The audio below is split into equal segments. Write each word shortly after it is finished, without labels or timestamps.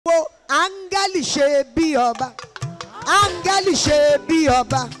Áńgẹ́lì ṣe bí ọba. Áńgẹ́lì ṣe bí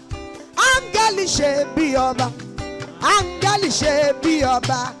ọba. Áńgẹ́lì ṣe bí ọba. Áńgẹ́lì ṣe bí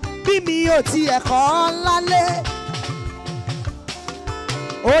ọba. Bí mi ò tiẹ̀ kọ́ lálé,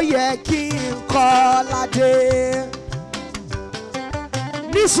 ó yẹ kí n kọ́ ládé.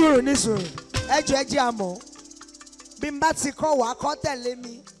 Ní sùúrù, ẹ jẹ́ àmọ́. Bí n bá ti kọ́ wàá kọ́ tẹ̀lé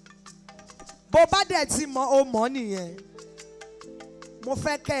mi. Bó bá dẹ̀ ti mọ̀ ó mọ̀ nìyẹn. Mo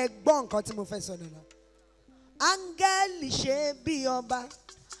fẹ́ kẹ́ ẹ gbọ́ nǹkan tí mo fẹ́ sọ nìyẹn. Áńgẹ́lì ṣe bí ọba.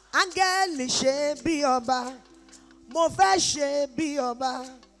 Áńgẹ́lì ṣe bí ọba. Mo fẹ́ ṣe bí ọba.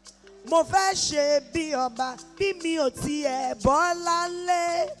 Mo fẹ́ ṣe bí ọba. Bí mi ò tiẹ̀ bọ́ lálé,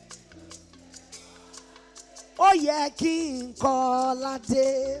 ó yẹ kí n kọ́ ládé.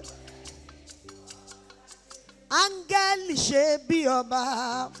 Áńgẹ́lì ṣe bí ọba.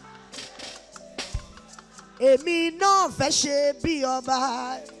 Èmi náà fẹ́ ṣe bí ọba.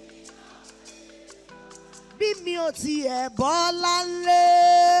 Bí mi ò tiẹ̀ bọ́ lálé,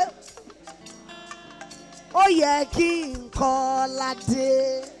 ó yẹ kí n kọ́ ládé.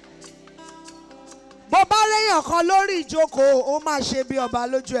 Bó bá réyàn kan lórí ìjókòó, ó máa ṣe bí ọba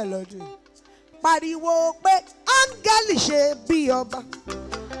lójú ẹ̀ lọ́dún. Pariwo pé áńgẹ́lì ṣe bí ọba.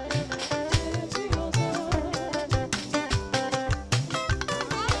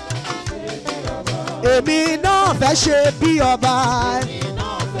 Èmi náà fẹ́ ṣe bí ọba.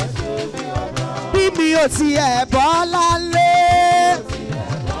 Bí mi ò tiẹ̀ bọ́ lálé,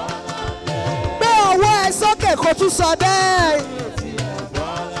 gbé ọwọ́ ẹ sókè kó tún sọ bẹ́ẹ̀.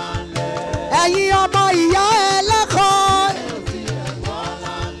 Ẹ̀yin ọmọ ìyá ẹlẹ́kọ̀ọ́,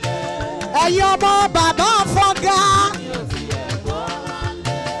 ẹ̀yin ọmọ bàbá fọ́gá,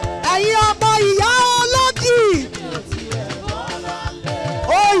 ẹ̀yin ọmọ ìyá olódì,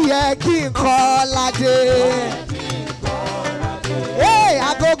 ó yẹ kí n kọ́ ládé.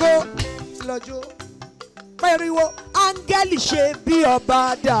 Agogo lọ́jọ́ pẹ̀riwo áńgẹ́lì ṣe bí ọba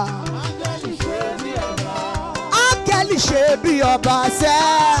dà. Áńgẹ́lì ṣe bí ọba sẹ́.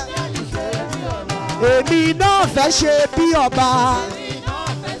 Èmi náà fẹ́ ṣe bí ọba.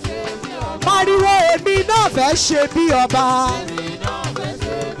 Pariwo èmi náà fẹ́ ṣe bí ọba.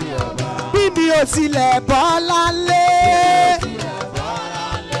 Bí mi ò tilẹ̀ bọ́ lálé,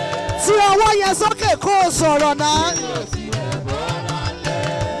 tí ọwọ́ yẹn sókè kó o sọ̀rọ̀ náà.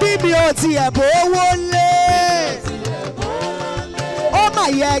 Bí mi ò tiẹ̀ bówó lé, ó mà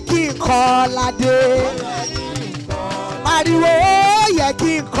yẹ kí n kọ́ ládé. Pariwo ó yẹ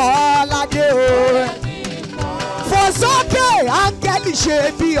kí n kọ́ ládé o. Fò sókè áńgẹ́lì ṣe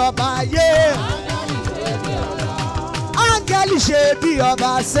bí ọba yé. Áńgẹ́lì ṣe bí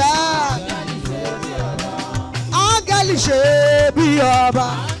ọba sẹ́. Áńgẹ́lì ṣe bí ọba.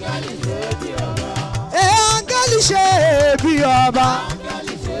 Áńgẹ́lì ṣe bí ọba.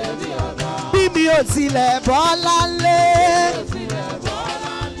 Bí mi ò tilẹ̀ bọ́ lálé,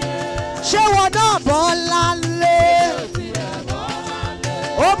 ṣé wọn náà bọ́ lálé?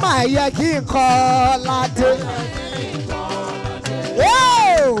 Ó mà yẹ kí n kọ́ ládé.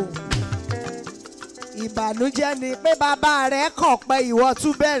 Ìbànújẹ́ ni pé bàbá rẹ̀ kàn pé ìwọ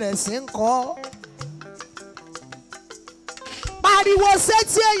tún bẹ̀rẹ̀ sí ń kọ́. Pariwo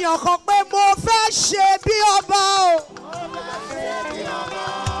sétí èèyàn kan pé mo fẹ́ ṣe bí ọba o.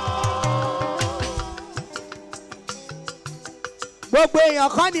 Gbogbo èèyàn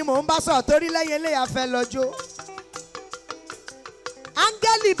kan ni mò ń bá sọ̀rọ̀ torí lẹ́yìn eléyà fẹ́ lọ́jọ́.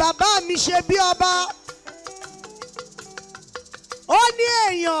 Áńgẹ́lì bàbá mi ṣe bí ọba. Ó ní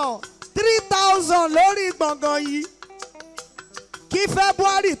èèyàn 3,000 lórí gbọ̀ngàn yìí. Kí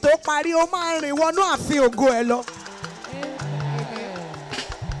February tó parí, ó máa rìn wọnú ààfin ògo ẹ̀ lọ.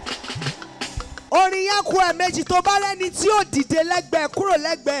 Orin yẹn kú ẹ̀ẹ̀mejì tó bá rẹ́ni tí ó dìde lẹ́gbẹ̀ẹ́ kúrò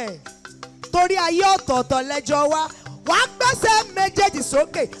lẹ́gbẹ̀ẹ́. Torí ayé ọ̀tọ̀ọ̀tọ̀ lẹ́jọ́ wá. Wà á gbẹ́sẹ̀ méjèèjì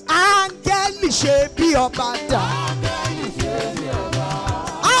sókè. Áńgẹ́lì ṣe bí ọba dà.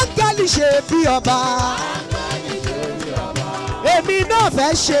 Áńgẹ́lì ṣe bí ọba. Èmi náà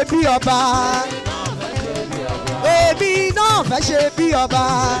fẹ́ ṣe bí ọba. Èmi náà fẹ́ ṣe bí ọba.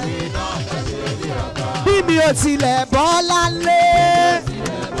 Bí mi ò tilẹ̀ bọ́ lálé.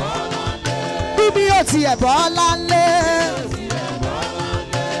 Bí mi ò tilẹ̀ bọ́ lálé.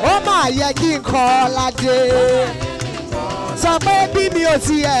 Ó mà yẹ kí n kọ́ ládé. Sọ pé bí mi ò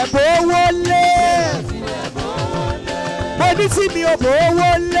tiẹ̀ bówó lé. Mo ní tí mi ò bówó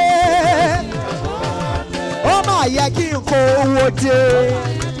lé. Ó mà yẹ kí n kó owó dé.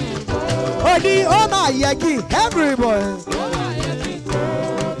 Ó ní ó mà yẹ kí everybody.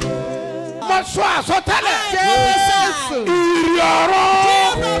 Mo sọ àsọtẹ́lẹ̀. Ìrì ọ̀rọ̀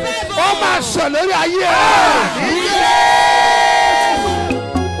ó máa sọ lórí ayé ẹ̀.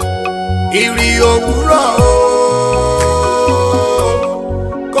 ìrì òwúrọ̀ o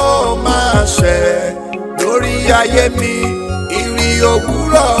kó máa ṣẹ lórí ayé mi, ìrì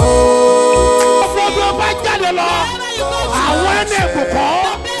òwúrọ̀ o. Ọ̀fọ̀dọ̀ bá jáde lọ, àwọn ẹni ìbùkún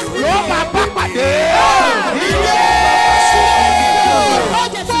ló máa bá pàdé.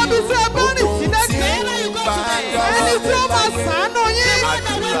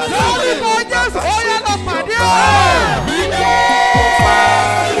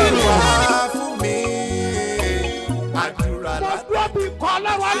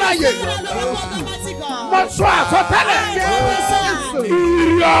 Mo sọ àsọtẹ́lẹ̀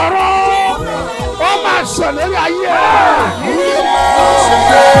ìrì ọ̀rọ̀ ó máa sọ lórí ayé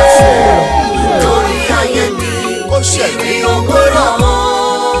lórí ayé mi ó ṣẹ̀rí òwúrọ̀ o.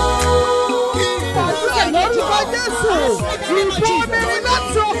 Lórúkọ Jésù, ìbomi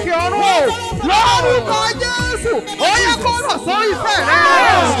láti òkè ọ̀run. Lórúkọ Jésù, ó yẹ kó rọ̀ sórí ìfẹ́ rẹ̀.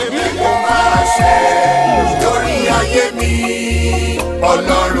 Ó máa ṣẹ lórí ayé mi,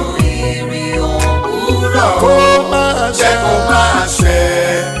 Ọlọ́run ìrì òwúrọ̀ ó jẹ́ kó máa ṣẹ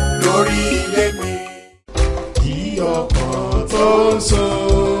lórí ilé mi. Kí ọkàn tó ń so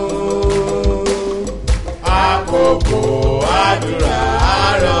àkókò àdúrà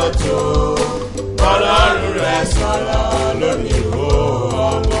àárọ̀ tó Ọlọ́run rẹ̀ sọ̀rọ̀ lórí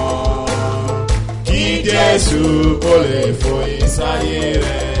ọmọ. Kí Jésù kó lè fòye sáyé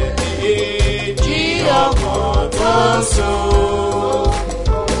rẹ̀. Kí ọkàn tó ń so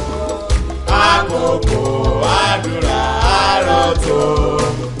àkókò àdúrà àárọ̀ tó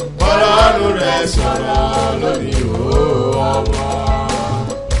Ọlọ́run rẹ̀ sọ̀rọ̀ lórí ọmọ.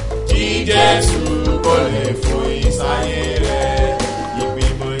 Kí Jésù kó lè fòye sáyé rẹ̀.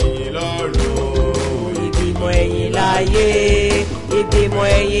 Ìgbìmọ̀ ẹ̀yìn lọ́run, ìgbìmọ̀ ẹ̀yìn láyé, ìgbìmọ̀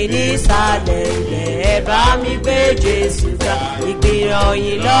ẹ̀yìn nísàlẹ̀ ilẹ̀, ẹ bá mi gbé Jésù ga. Ìgbìmọ̀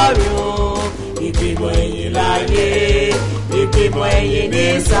ẹ̀yìn lọ́run, ìgbìmọ̀ ẹ̀yìn láyé, ìgbìmọ̀ ẹ̀yìn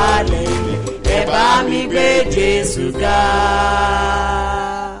nísàlẹ̀ ilẹ̀, ẹ bá mi gbé Jésù ga.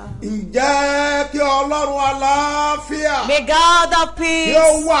 Ǹjẹ́ kí Ọlọ́run àlàáfíà May God of peace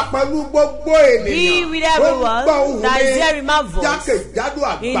yóò wà pẹ̀lú gbogbo be ènìyàn with everyone that is hearing my voice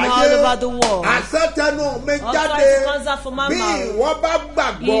jákèjádò in all àgbáyé. over the world. Àṣetẹnu mi jáde Authority comes out from my bí mouth. ìwọ bá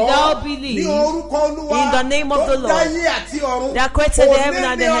gbàgbọ́ If thou believe ní orúkọ Olúwa in the name of the tó Lord dáyé àti ọ̀run. that created the heaven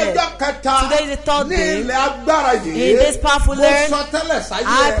and the Òní ní earth. ọjọ́ kẹta Today is the third ní day. ilẹ̀ agbára yìí. In this powerful Mo land, sọ tẹ́lẹ̀ sáyé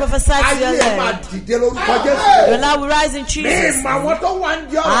I prophesy to your ayé ẹ̀ land. máa dìde lórúkọ Jésù. Your Lord will rise in Mi Jesus. ìmọ̀ àwọn tó wà ń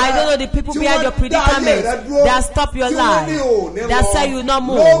jẹ́ ọ̀rẹ́ I don't know the people tí behind wọ́n your dá ayé predicament rẹ dúró, that stop your tí wọ́n ní life, ò ní that lọ. say you will not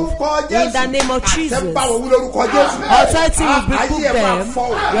move. Lórúkọ Jésù, In the name of Jesus. àtẹ̀báwọ̀ wí lórúkọ Jésù. Authority will rebuke Ayé ẹ̀ máa them. fọ́.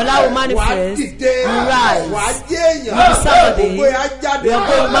 Your Lord will Wà á manifest. dìde. You rise. Wà á jẹ́ èèyàn. You be somebody. Gbogbo ẹ̀ á jáde. Your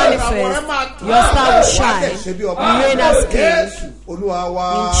God will manifest. Àwọn ọ̀rẹ́ máa tàn. Your star will Wà á shine. dẹ̀ ṣe bí ọba. You reign as king. Jésù Olúwa wa.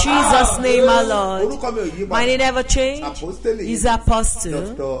 In Jesus' name, my Lord. Orúkọ mi ò yí My name never change. Apostoli. He's apostle.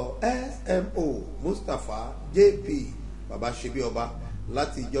 Dr. SMO Mustapha JP Babasebioba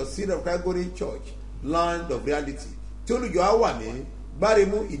láti ìjọ Seed of Calvary Church Land of Reality tí olùjọ á wà ní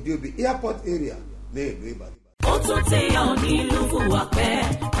Gbáremú Ìdíòbí Airport area ní ìlú Ìbàdàn. Ó tún ti hàn nílùú Fúwàpẹ́,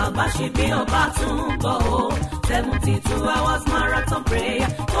 Babasebioba tún bọ̀ ó. 72 hours marathon prayer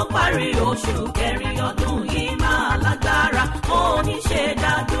tó parí oṣù kẹrin ọdún yìí máa lágbára. Ó ní ṣe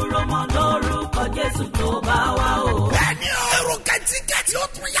dádúró mọ́ lórúkọ Jésù tó bá wá o. Bẹ́ẹ̀ni o, èrò kẹ́tíkẹ́tì ó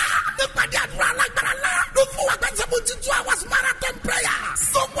tún yá. Nípàdé àdúrà alágbára ńlá ló Fúwàpẹ́ 72 hours marathon prayer.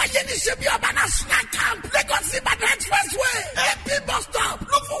 Sọ́wọ́ yẹn ní Sebioba National Camp, Lagos Ibadan Expressway, AP bus stop,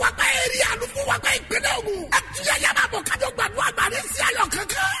 ló Fúwàpẹ́ area, ló Fúwàpẹ́ ìpínlẹ̀ Ògùn. Ẹ̀túnyà yàrá bọ̀ kájọ gbàdúrà gbàdé sí ayọ̀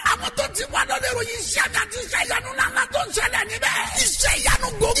kankan. Àwọn tó ti wà lọ́lẹ́ ìròyìn iṣẹ́ àmì àti iṣẹ́ ìyanu ńláńlá tó ń ṣẹlẹ̀ níbẹ̀. Iṣẹ́ ìyanu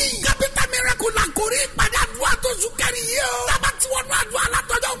gbòógì. Capital miracle la kórí ìpàdé àdúrà tó sùn kẹrin yìí o. Tábà tí wọ́n nú àdúrà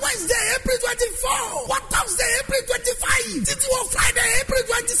látọjọ́ Wednesday April 24, wọ́n Thursday April 25, títí wọ́n Friday April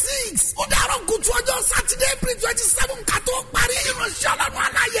 26. Ó dàrọ̀ kùtù ọjọ́ Saturday April 27 ká tó parí. Ìránṣẹ́ Ọlọ́run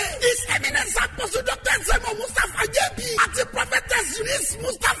aláyé. His Eminence Apostle Dr. Semo Mustapha JP àti Prophetess Eunice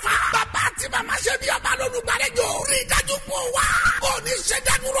Mustapha. Bàbá àti màmá Sebioba lólùgbàlejò. Rí i dájú pé ó wá. Ó ní ṣe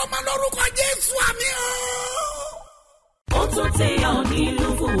dánúró mọ́ lórúkọ Jésù àmì o. Ó tún ti hàn nílùú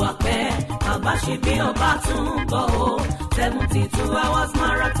Fúwàpẹ́, Babasebioba tún bọ̀ ó. 72 hours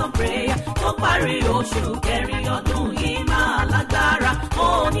marathon prayer tó parí oṣù kẹrin ọdún yìí máa lágbára.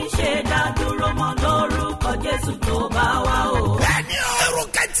 Ó ní ṣe dádúró mọ́ lórúkọ Jésù tó bá wá o. Bẹ́ẹ̀ni o, èrò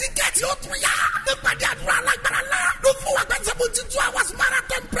kẹ́tíkẹ́tì ó tún yá. Nípàdé àdúrà alágbára ńlá ló Fúwàpẹ́ 72 hours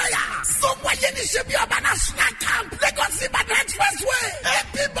marathon prayer. Sọ́wọ́ yẹn ní Sebioba National Camp, Lagos Ibadan Expressway,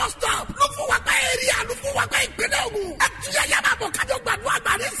 AP bus stop, ló Fúwàpẹ́ area, ló Fúwàpẹ́ ìpínlẹ̀ Ògùn. Ẹ̀túnyà yàrá bọ̀ kájọ gbàdúrà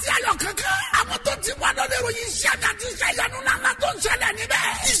gbàdé sí ayọ̀ kankan. Àwọn tó ti wà lọ́lẹ́ ìròyìn iṣẹ́ àmì àti iṣẹ́ ìyanu ńláńlá tó ń ṣẹlẹ̀ níbẹ̀.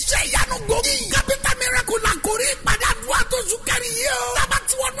 Iṣẹ́ ìyanu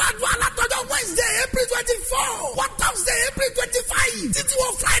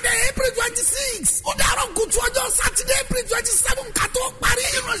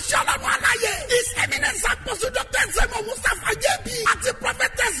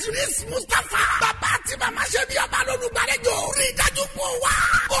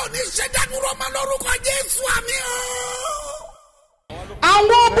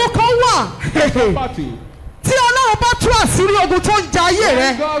àwọn ogun kan wà tí ọlọ́run bá tú àṣírí ogun tó ń ja ayé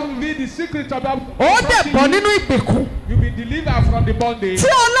rẹ ó dẹ̀ bọ́ nínú ìgbèkùn. You be delivered from the bondage. Tí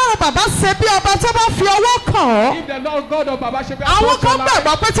ọlọ́run bàbá ṣe bí ọba tó bá fi ọwọ́ kàn ọ́. If the Lord God of Babasebioba. Àwọn kan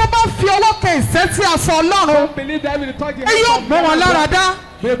gbàgbọ́ pé tó bá fi ọwọ́ kan ìṣẹ́ tí a sọ ọlọ́run. Ẹ yóò mú wọn lára dá.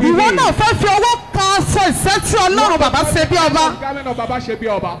 Ìwọ náà fẹ́ fi ọwọ́ kan aṣọ ìṣẹ́ tí ọlọ́run bàbá ṣe bí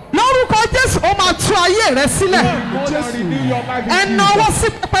ọba. Lórúkọ Jésù ó máa tú ayé rẹ sílẹ̀. Ẹ na ọwọ́ sí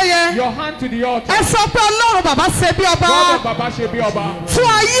pẹpẹ yẹn. Ẹ sọ pé ọlọ́run bàbá ṣe bí ọba. Tú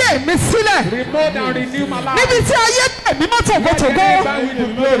ayé mi sílẹ̀. Níbi tí ayé mi mọ́ tògótògó.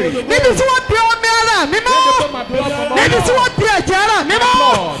 Níbi tí wọ́n di omi ara mi mọ́. Níbi tí wọ́n di ẹ̀jẹ̀ ara mi mọ́.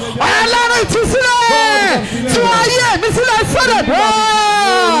 Ọlọ́run ìtúsílẹ̀. Tú ayé mi sílẹ̀ sọ́dọ̀ dọ́.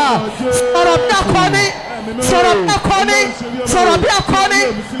 Sọ̀rọ̀ bí akọni. Sọ̀rọ̀ bí akọni. Sọ̀rọ̀ bí akọni.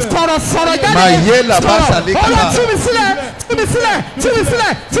 Sọ̀rọ̀ jáde. Màyé làbá sàlékà. Ọlọ́run tú mi sílẹ̀. Tú mi sílẹ̀. Tú mi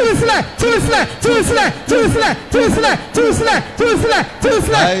sílẹ̀. Tú mi sílẹ̀. Tú mi sílẹ̀. Tú mi sílẹ̀. Tú mi sílẹ̀. Tú mi sílẹ̀. Tú mi sílẹ̀. Tú mi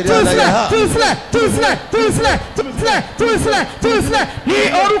sílẹ̀. Tú mi sílẹ̀. Tú mi sílẹ̀. Tú mi sílẹ̀. Tú mi sílẹ̀. Tú mi sílẹ̀. Tú mi sílẹ̀. Tú mi sílẹ̀. Tú mi sílẹ̀. Ní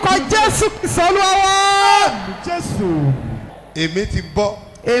orúkọ Jésù Kristi Olúwa wa. Èmi ti bọ́.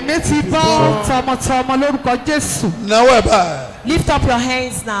 Èmi ti bọ́ tọmọtọmọ lórúkọ Jésù. Náwó ẹ̀ báyìí. Lift up your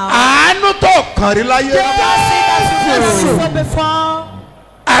hands now. Àánú tó kàn rí láyé. So before.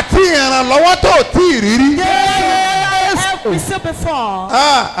 Àti ìrànlọ́wọ́ tó tí ì rírí. Help me so before.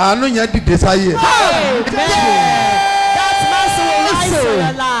 Àánú yẹn dìde sáyé. That mercy will rise to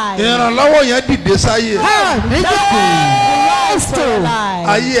your life. Ìrànlọ́wọ́ yẹn dìde sáyé. Rise to your life.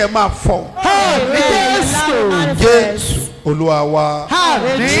 Ayé ẹ̀ máa fọ̀. Jésù Olúwa wa.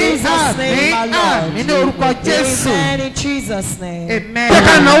 In Jesus' name, my Lord. Ní orúkọ Jésù. Amen. In Jesus' name. Amen. Jẹ́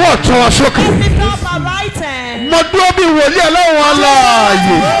ká náwó ọ̀tún wa sókè. Let's lift up our right hand. Mo dúró bí wòlíì Ọlọ́run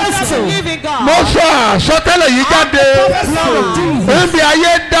aláàyè. As a living God. Mo sọ àsọtẹ́lẹ̀ yìí jáde. Níbi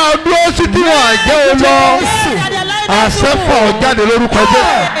ayé dá ọ dúró sí tí wọ́n àjẹ́ o lọ. Àṣẹ́fọ̀ jáde lórúkọ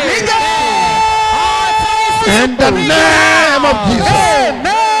Jésù. In the name of Jesus.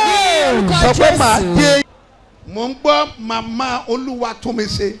 Sọ pé màá dé. Mo ń gbọ́ màmá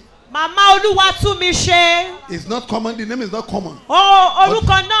Olúwatómiṣe. Màmá Olúwatómiṣe. It's not common, the name is not common.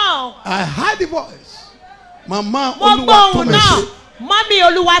 Orúkọ náà. I heard the voice. Màmá Mo gbọ́ ohùn náà. Olúwatómiṣe. Mọ́mí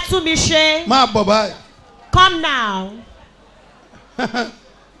Olúwatómiṣe. Máa bọ̀ báyìí. Come now.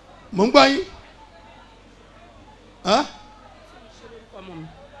 Mo ń gbọ́ yín.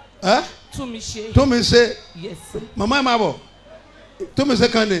 Tómiṣe. Yes. Màmá ẹ̀ máa bọ̀.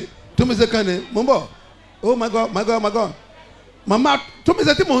 Tómiṣe kan ni. Tómiṣe kan ni. Mo ń bọ̀. Oh my God, my God, my God. Màmá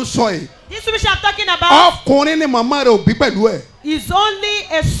Tómiṣe tí mò ń sọ yìí. This Tómiṣe I'm talking about. Ọkùnrin ni màmá rẹ̀ ò bí pẹ̀lú ẹ̀. Is only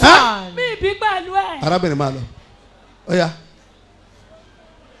a son. Mi bí pẹ̀lú ẹ̀. Arábìnrin máa lọ. Ó yá.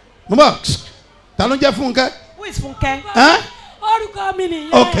 Mo ń bọ̀. Ta ló ń jẹ́ Fúnkẹ́? Who is Funke? Orúkọ mi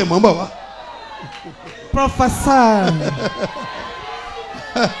nìyẹn. Ok, mo ń bọ̀ wá. Professor.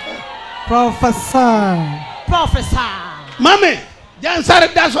 Professor. Mami, jẹ́ n sáré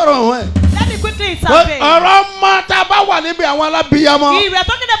dá sọ̀rọ̀ ọ̀hún ẹ̀. Let me quickly intervene. Ọ̀rọ̀ ọmọ tá a bá wà níbi àwọn alábìyamọ. We were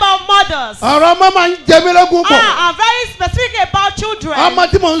talking about mothers. Ọ̀rọ̀ ọmọ máa ń jẹ mí lógún pọ̀. I'm very specific about children. Ọmọ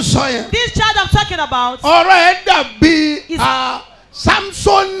tí mò ń sọ yẹn. This child I'm talking about. Ọ̀rọ̀ ẹ̀ dàbí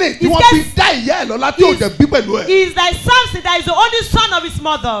Samsoni tí wọ́n fi dá ìyá ẹ̀ lọ́lá tí ò jẹ́ bí pẹ̀lú ẹ̀. He is like Samson that is the only son of his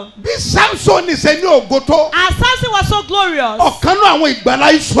mother. Bí Samsoni ṣe ní ògo tó. And Samson was so glorious. Ọ̀kan náà àwọn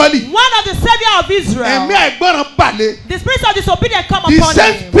ìgbàlá Ísírẹ́lì. One of the savior of Israel. Ẹ̀mí àìgbọràn balẹ̀. The spirit of disobedience come The upon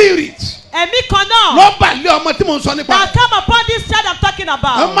same him. spirit. Ẹ̀mí kan náà. Ló balẹ̀ ọmọ tí mò ń sọ nípa. That come upon this child I'm talking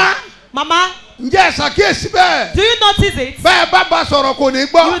about. Mama. Ǹjẹ́ ẹ ṣàkíyèsí bẹ́ẹ̀? Do you notice it? Bẹ́ẹ̀ bá bá sọ̀rọ̀ kò ní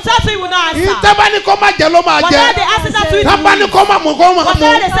gbọ́. You tell me he will not answer. Ìtẹ́bání kọ́ máa jẹ ló máa jẹ. Whatever they ask him not to eat, Tábání kọ́ máa mú kọ́ máa mú.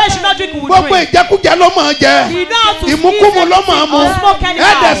 whatever they say he should not drink, he will Gbogbo drink. ìjẹkújẹ ló máa jẹ. He know how to Ìmúkúmu ló máa mú. smoke anyhow.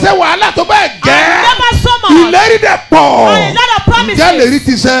 Ẹ̀ẹ́dẹ̀sẹ̀ wàhálà tó bẹ́ẹ̀ And gẹ́. never so much. Ìlérí dẹ̀ pọ̀. And a lot of promises. Ǹjẹ́ lérí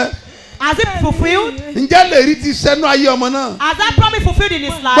ti ṣẹ? Has it fulfilled? Ǹjẹ́ lérí ti ṣẹ́nu ayé ọmọ náà? Has that promise fulfilled in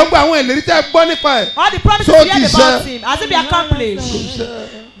his life? Gbogbo àwọn ìlérí tẹ́ gbọ́ nípa ẹ̀. All the promises So we heard ti about ṣẹ. him, has it been accomplished?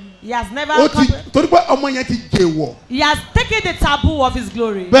 He has never Ó ti accomplished. torí pé ọmọ yẹn ti jèwọ̀. He has taken the taboo of his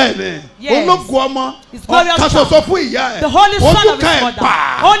glory. Bẹ́ẹ̀ni, Yes. ológun ọmọ His glorious ọ̀kan child. ṣoṣo fún ìyá ẹ̀. The holy son Ojú of kan his ẹ̀ mother.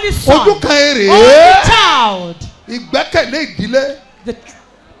 pa. Only son. Ojú kan èrè. Only child. Ìgbẹ́kẹ̀lé ìdílé. The,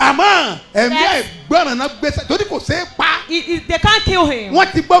 Àmọ́ ẹ̀mí Yes. àìgbọràn náà gbèsè torí kò ṣeé pa. they can't kill him.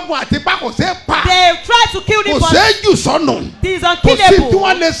 Wọ́n ti gbógun àti pa kò ṣeé pa. They try to kill him, Kò but ṣeé jù sọ́nù. he is Kò sí unkillable. tí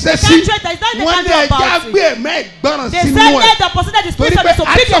wọ́n lè ṣe They sí. can't trade, there is nothing they Wọ́n can ní do ẹja about gbé it. ẹ̀mí àìgbọràn They sínú said ẹ̀. let the possess the Torí spirit of pé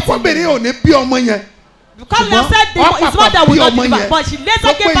disobedience. aṣọ́fọ́bìnrin ò ní bí ọmọ yẹn. Because we have said his mother will not deliver, but she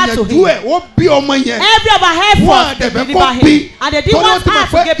later gave back to him. Every of her effort to deliver him, and they didn't want her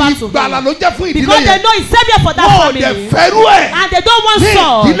to give back to him because they know he's savior for that family, and they don't want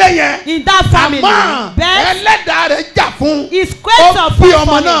Saul in that family. But his grace of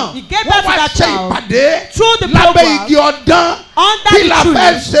family, he gave back to that child through the program under the tree.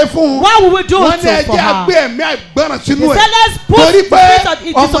 What will we do for her? He said, let's put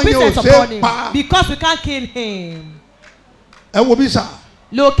disobedience upon him because we can't kill him.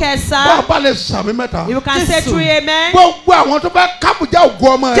 Look at sir. You can say 3 amen. Because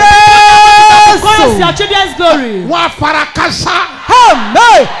your children's glory.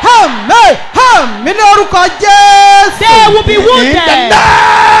 They will be wounded.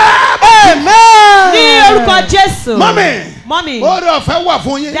 Amen. Mommy,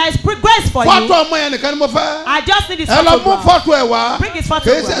 there is grace for you. I just need his photograph. Bring his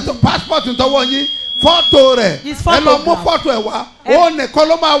photograph. Passport photo rẹ ẹ lọ mú photo ẹ wá ó nìkan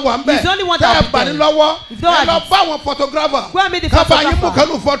ló máa wà mbẹ tẹ ẹ bà ní lọ́wọ́ ẹ lọ bá àwọn photographer kábà yín mú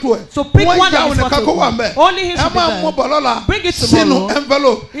kánú photo ẹ wọ́n yà wọn nìkan kó wà mbẹ ẹ máa mú bọ̀ lọ́la sínú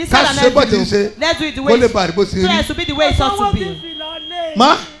envelope ká ṣe bó ti ṣe kó lè bàrí bó ti rí.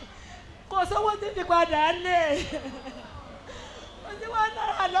 Ma. kò sówó tí fi padà lé kò sí wọn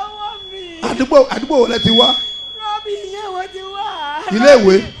náírà lọ́wọ́ mi. àdúgbò wo lẹ ti wá. rọ́bì yẹn wọ́n ti wá. ilé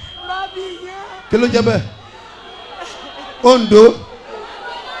ìwé. rọ́bì yẹn. kí ló jẹ́ bẹ́ẹ̀. Ondo.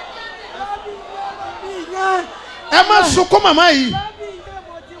 ẹ má sunkún màmá yìí.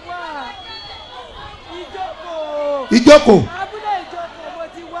 Ìjókòó.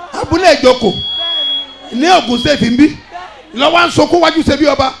 Abúlé Ìjókòó. Ní Ògùn State ń bí. Lọ́wọ́ ń sunkún wájú ṣe bí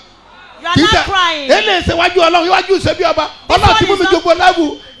ọba. You are not crying. Ele ṣe wájú Ọlọ́run iwájú ṣe bí ọba. Ọlọ́run tí mú mi jogbo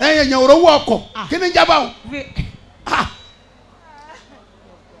láàbù ẹ̀yìn òrówó ọkọ̀. Kí ni jábá o?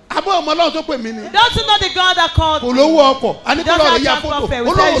 Abọ́ ọmọ Ọlọ́run tó pè mí ni. Don't you know the God that called me? Olówó ọkọ̀. A ní kó lọ́ọ́ rẹ̀ ya fótó.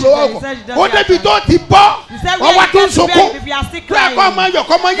 Olówó ọkọ̀. Ó débi tó ti bọ́. Wọ́n wá tó ń sunkún. Bẹ́ẹ̀ kọ́ ọmọ ayọ̀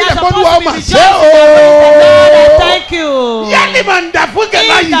kọ́ ọmọ yín lè kọ́ ní wọ́n mà ṣe o. Thank you. Yẹ́nì máa ń dà fún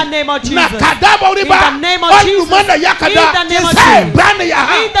gẹ̀lá yìí. In the name of Jesus. Nàkàdá bọ̀ rí bá. In the name of Jesus. Ọ̀nùmọ̀nà yàkàdá. In the name of Ṣé Jesus. ìbáni yà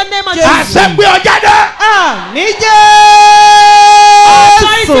á? In the name of Jesus. Àṣẹgbé ọjà dẹ́.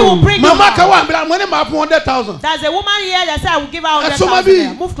 Authority will bring you Mama out. kan wà nígbà mo ní màá fún 100,000. There's a woman here that said I will give her Ẹ súnmọ́ bí.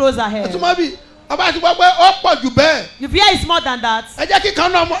 100,000. Move closer here. Ẹ súnmọ́ bí. Ọba àti gbọ́ pé ó pọ̀ jù bẹ́ẹ̀. If here is more than that. Ẹ jẹ́ kí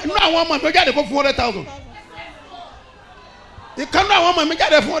kan náà inú àwọn ọmọ mi jáde kó fún 100,000. Ìkan náà àwọn ọmọ mi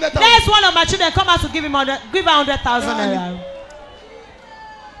jáde fún 100,000. There's one of my children come out to give her 100,000 naira.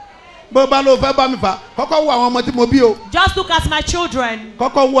 Bó bá ló fẹ́ bá mi fà kọ́kọ́ wo àwọn ọmọ tí mo bí o. Just look at my children.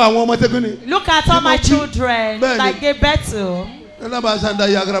 Kọ́kọ́ wo àwọn ọmọ tẹ́kùn ni. Look at all my children that I gave birth to. In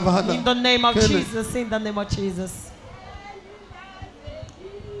the name of Jesus. In the name of Jesus.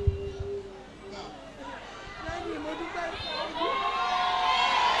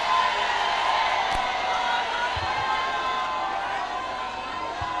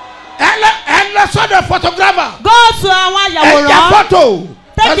 The photographer. Go to our Yaworo. Photo.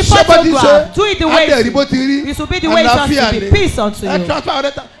 Take the photograph. Do it the way it should be. The way it should be. Peace unto you. Transfer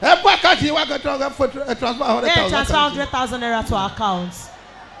 100,000 naira to our accounts.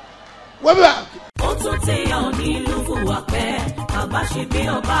 Ó tún ti hàn nílùú Fúwàpẹ́,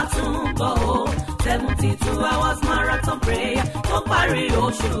 Babasebioba tún bọ̀ ó. 72 hours marathon prayer tó parí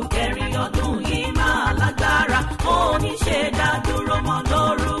oṣù kẹrin ọdún yìí máa lágbára. Ó ní ṣe dádúró mọ́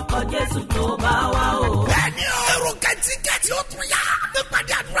lórúkọ Jésù tó bá wá o. Bẹ́ẹ̀ni o, èrò kẹ́tíkẹ́tí ó tún yá.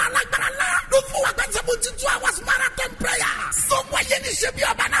 Nípàdé àdúrà alágbára ńlá ló Fúwàpẹ́ 72 hours marathon prayer. Sọ́mọ ayé ní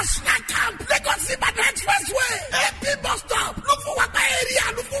Sebioba National Camp, Lagos Ibadan Expressway, AP bus stop, ló Fúwàpẹ́ area,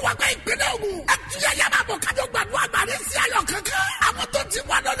 ló Fúwàpẹ́ ìpínlẹ̀ Ògùn. Ẹ̀túnyẹ̀ yàrá bọ̀ kájọ gbàdúrà gbàdé sí ayọ̀ kankan. Àwọn tó ti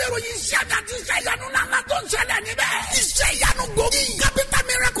wà lọ́lẹ́ ìròyìn iṣẹ́ àti àti iṣẹ́ ìyanu ńláńlá tó ń ṣẹlẹ̀ níbẹ̀. Iṣẹ́ ìyanu gògì. Capital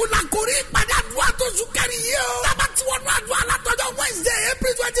miracle la kórè ìpàdé àdúrà tó sùn kẹrin yìí o. Tábà tí wọ́n nú àdúrà látọjọ́ Wednesday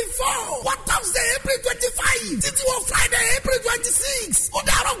April 24, wọ́n Thursday April 25, títí wọ́n Friday April 26. Ó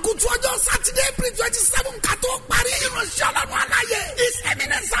dàrọ̀ kùtù ọjọ́ Saturday April 27 ká tó parí. Ìránṣẹ́ Ọlọ́run aláyé. His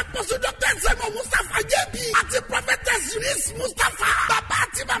Eminence Apostle Dr. Semo Mustapha JB àti Prophetess Eunice Mustapha. Bàbá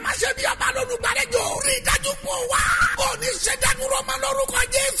àti Màmá Sebioba lólùgbàlejò. Rí i dájú pọ̀ wá. Ó ní ṣẹ́dánù rọ́mọ lórúkọ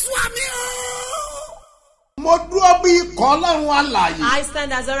Jésù àmì o. Mo dúró bí ọlọ́run alààyè. I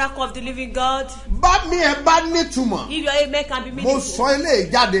stand as oracle of the living God. bá mi ẹ bá nítumọ̀. If your amen can be mo meaningful, sọ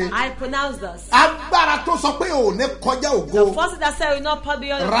eléyìí jáde. I pronounce this. agbára tó sọ pé ò ní kọjá The ògo. forces that say will not pass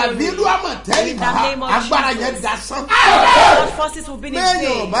beyond the rabidu glory. amọ̀tẹ́lì In the bàbá name of agbára Jesus. yẹn dasán. Those forces will be in lẹ́yìn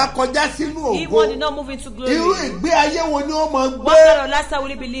vain. ọ̀bá kọjá sínú If one did ògo. not move into glory, irú ìgbé ayé wo ni ó mọ what gbé. kind of lifestyle will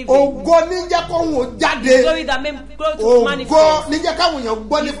he be living? ògo níjẹ́ kóhun ò jáde. Glory that made glory to ògo manifest. níjẹ́ káwọn èèyàn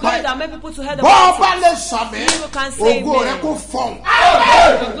gbọ́ nípa Glory ẹ̀. that made people to hear the bọ́ ọba message. lè sàmì. You can say ògo amen. rẹ kò fọ̀n.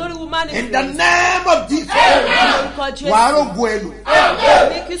 The glory will manifest. in the name of Jesus. Because Jesus- wàá rògbò ẹlò.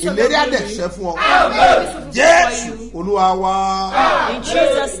 Make use of the ìlérí glory. àdẹ̀sẹ̀ fún ọ. Yes. jésù olúwa wa. In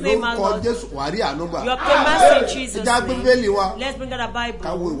Jesus' name, our lórúkọ Lord. jésù wàá rí àánú gbà. You obtain mercy in Jesus' ìjà name. bíbélì wa. Let's bring out a ká Bible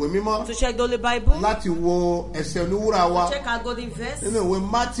wo ìwé mímọ́. to check the Holy Bible. láti wo ẹsẹ̀ oníwúrà wa. Check our golden verse. nínú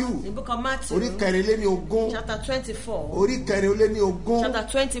ìwé matthew The book of Matthew, orí kẹrìnléní ogún. chapter 24. orí kẹrìnléní ogún. Chapter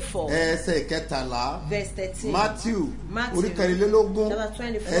 24, ẹsẹ̀ kẹtàlá. verse 13. matthew Matthew, orí kẹrìnlélógún. chapter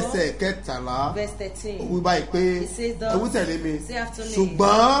 24, ẹsẹ̀ kẹtàlá. verse 13. wí báyìí pé It says thus, ẹwú tẹ̀lé mi. say after me.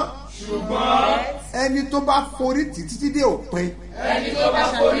 ṣùgbọ́n Let ẹni tó bá forí tì títí dé òpin shall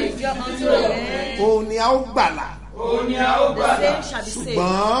be endure unto the end. òun ni a ó gbàlà. The same shall be saved.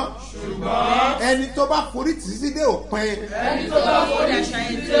 ṣùgbọ́n ẹni tó bá forí tì títí dé òpin That shall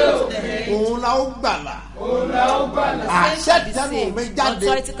endure to the end. òun la ó gbàlà. The àṣẹ same shall be tẹnu mi saved. jáde.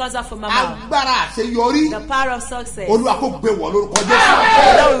 Authority comes out from my mouth. agbára àṣeyọrí The power of success. olúwa kò gbé wọ lórúkọ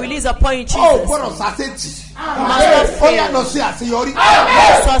jésù. Lord, we release upon you, ó Jesus. gbọ́dọ̀ sàṣetì. You must not ó yà fail. lọ sí àṣeyọrí.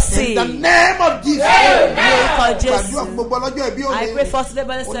 Let's in succeed. the name of Jesus. Lórúkọ gbàdúrà Jésù. gbogbo ọlọ́jọ́ ìbí I òní. pray for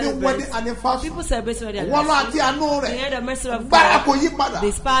celebrate òní celebrate. wedding anniversary. People celebrate when they are wọ́n lọ blessed. àti àánú The rẹ̀. end of mercy of gbára God. kò yí padà.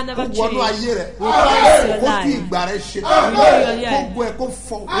 This power never kó wọnú change. ayé rẹ̀. Will come into your kó fi life. ìgbà rẹ̀ ṣe. Renew your kó life. gbọ́ ẹ kó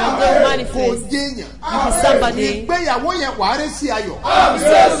fọ. will manifest. kó jẹ́yàn. You be somebody. ìgbéyàwó yẹn wàá rẹ̀ sí ayọ̀. You see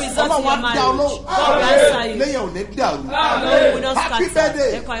the result in ọlọ́run your á dá ọ marriage. lóhùn. God will answer you. lẹ́yìn òní dàrú. No, we don't happy scatter.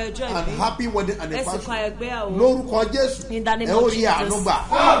 birthday Ẹ kọ ayọ̀jọ́ and ìbí. happy wedding Ẹ sì anniversary. kọ ayọ̀gbéyàwó. lórúkọ jésù In the name ẹ ó of rí àánú Jesus. gbà.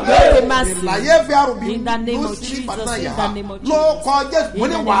 Great mercy. ìlàyé fi àrùbí In the name of ló sì Jesus, fàtà in yà. the name of lórúkọ jésù mo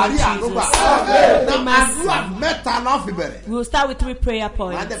In ní the wàá name rí of àánú gbà. Jesus. Great náà mercy. àdúrà mẹ́ta náà fi bẹ̀rẹ̀. We will start with 3 prayer màá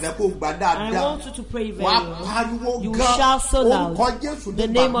points. dẹ̀bẹ̀ kó gbà And I dáadáa. want you to pray very wàá well. pariwo You gan. shout so loud. orúkọ jésù The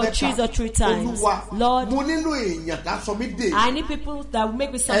nígbà name of mẹ́ta. Jesus 3 times. olúwa Lord, mo nílò èèyàn ká sọ mí dé. I need people that will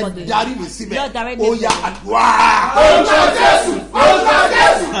make me somebody. ẹ darí mi síbẹ̀. Lord, direct me ó yá there. àdúrà.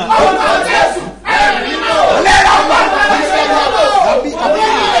 lẹ́rọ̀ wà. àbí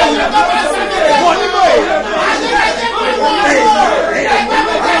mo nílò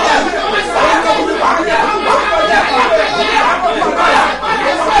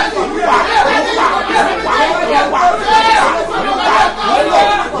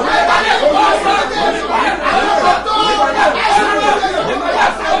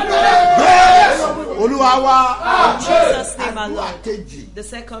olúwa wa. In Jesus' name, our àdúrà Lord. kejì. The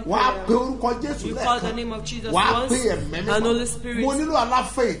second wàá pe prayer. orúkọ jésù You call the lẹ́ẹ̀kan. name of Jesus wàá once. pe ẹ̀mẹ́ And Holy mímọ́. Spirit. mo nílò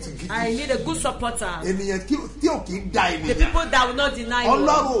aláfẹ̀yìntì gidi. I need a good supporter. ènìyàn tí ò kì í da The ènìyàn. people that will not deny you.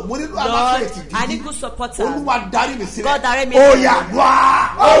 ọlọ́run mo nílò Lord, aláfẹ̀yìntì I gidi. need good supporter. olúwa darí mi sílẹ̀. God direct me ó there. yá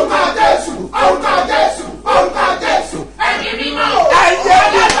àdúrà. ayé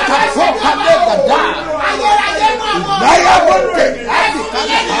ní kàfọ́ kálẹ̀ gàdá. ìdáyà bọ̀ tẹ̀ láti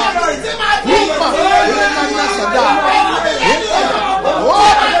kálẹ̀ ká. nípa ìrìnàjò sàdá.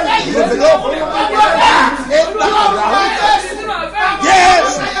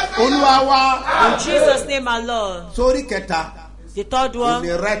 yes olúwa wa. In Jesus' name, our Lord. sórí kẹta The third in one,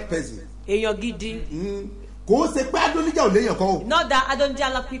 the right person. èèyàn gidi. kò ó ṣe pé adóníjà ò léèyàn kan o. Not that I don't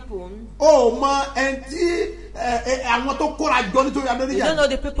jala people. ó mọ ẹni tí àwọn tó kóra jọ nítorí You don't adóníjà. know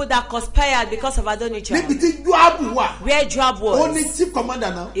the people that conspired because of Adonijah. níbi tí joabu wà. Where Joab ó was ní chief commander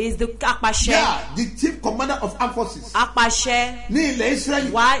náà. is the Apashe. yeah the chief commander of armed forces. Apashe ní ilẹ̀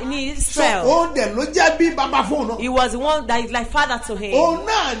israeli. why ní so Israel. ó dẹ̀ ló jẹ́ bí bàbá fóun náà. He was the one that is like father to him. òun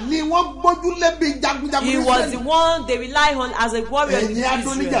náà ni wọ́n gbójúlé bí jagunjagun He was the one they rely on as a warrior in ẹ̀yìn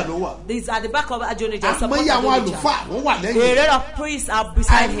adóníjà ló Israel. wà. This is at the back of Adonijah. support àmọ́yé àwọn Adonijah. àlùfáà wọ́n wà A lẹ́yìn. lot of priests are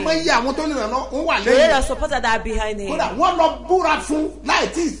beside him. àìmọye àwọn tó lè ràn lọ wọ́n wà A lot lẹ́yìn. of supporters that are behind him. kódà wọ́n lọ búra fún láì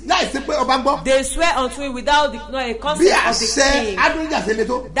sí pé ọba gbọ́. They swear unto him without the no, a bí consent of the àṣẹ king. adóníjà ṣe le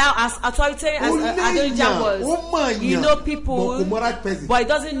tó. Thou as authoritarian as Adonijah ó was. mọ̀ You yàn know bọ̀ people, kò mọ right person. but he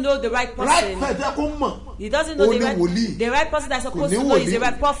doesn't know the right right person. person ẹ kó mọ̀. He doesn't know the right person that's supposed to know is the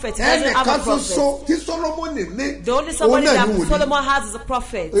right prophet. He doesn't have a prophet. The only somebody that Solomon has is a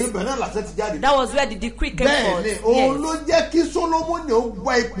prophet. That was where the decree came from. Yes.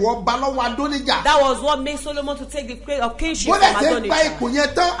 That was what made Solomon to take the place of kingship from Adonijah.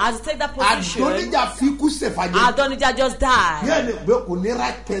 As he take that position, Adonijah just died.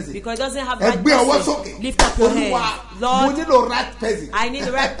 Because he doesn't have the right person. Lift up your hand. Lord, I need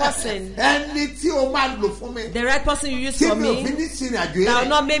the right person. The right person you use for me. That will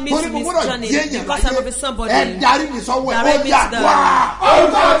not make me to miss journey because I will be somebody. Direct me to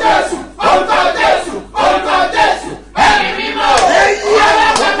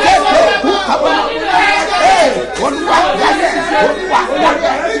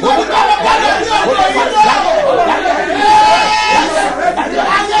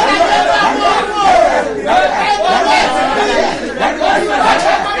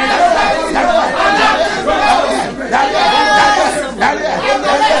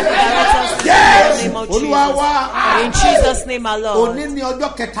in Jesus' name, our Lord.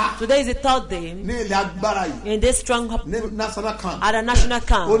 Today is the third day in this strong at a national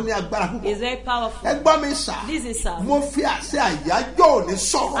camp. It's very powerful. Listen, sir.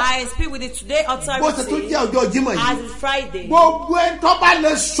 I speak with it today authority as it's Friday. So I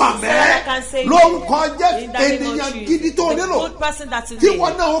can say in the name of Jesus, the good person that today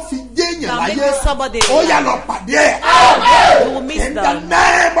can make you somebody. You will miss them. In the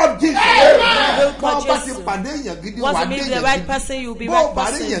name of Jesus. Once you meet the right person, you'll be right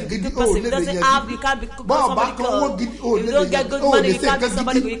person. Good person. If you doesn't have, you can't become somebody close. If you don't get good money, you can't be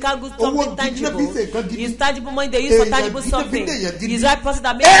somebody good. You can't do something tangible. It's tangible money they use for tangible something. He's the right person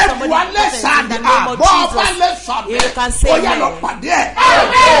that makes somebody person in the name of Jesus. You can say amen.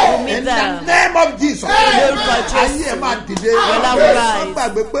 In the name of Jesus.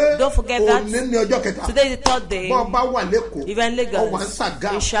 Don't forget that today is the third day. Even Lagos,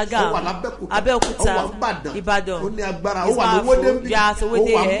 in Shagam, Abeokuta, Ibadan, it's powerful. You are to wait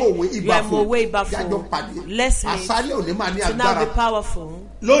there. You are more way powerful. Let's meet to now be powerful.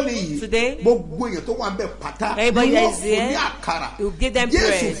 Today, everybody that is there, you give them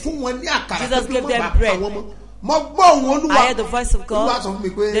bread. Jesus gave them bread. I heard the voice of God.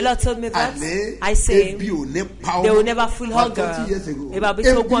 The Lord told me that. I say, they will never feel hunger. I'm just saying, they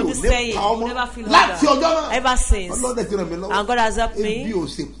will never feel hunger. Ever since. And God has helped me.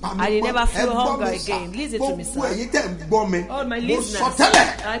 I will never feel hunger again. Listen to me, sir. All my listeners,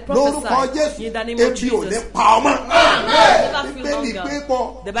 I prophesy in the name of Jesus. Never feel hunger.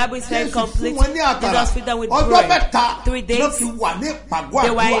 The Bible is very complete. Jesus filled them with bread. 3 days, they were in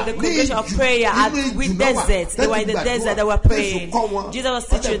the congregation of prayer with desert. They were in the desert, they were praying. Jesus was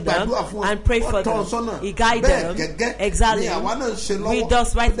teaching them and prayed for them. He guided them exactly. With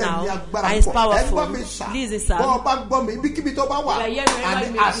us right now, and it's powerful. Listen, sir.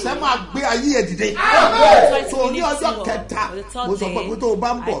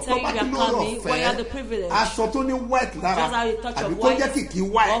 Just how you touch of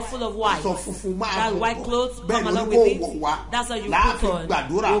white or full of white. That white clothes come along with it. That's how you put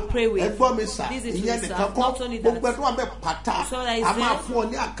on. You pray with. Listen to me, sir. Not only that, so that is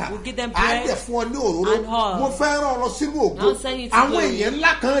there, we give them bread and oil. I'll send you to glory.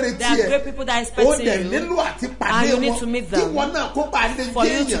 There are great people that are expecting you, and you need to meet them. For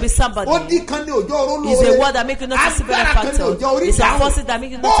you to be somebody, it's a word that makes you not to see benefactor. It's a force that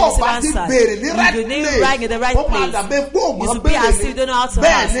makes you not to see answer. You need right in the right place. You should be as if you don't know how to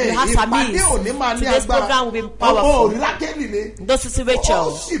ask. You have some means. Today's program will be powerful. Those is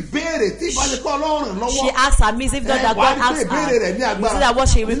Rachel. She asked her means if not that God asked her. We see that what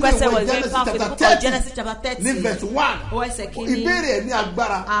she requested was very powerful. In the book of Genesis chapter 30, verse 1. Request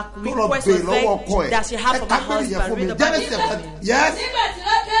was very that she had from her husband. Read about it. Yes.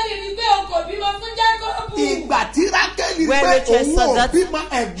 When Rachel saw that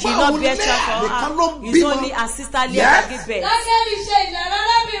she not bear child for her, it's only her sister Leah that gave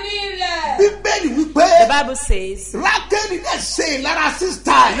birth. The Bible says Rachel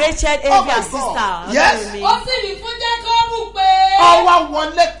envied her sister. Yes.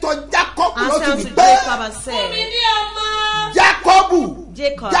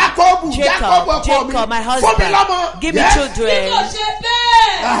 Jacob, my husband, give me children.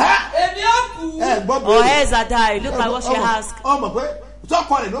 Her heirs are dying. Look at what she asked.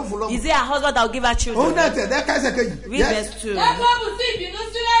 Is it her husband that will give her children? Read verse 2.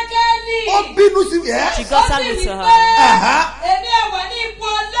 She got angry to her.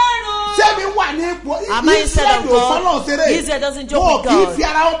 sẹ́mi wà ní ipò Am I instead of Israel ò fọlọ́ God? ṣeré. Israel doesn't joke Wọn with kì í God. fi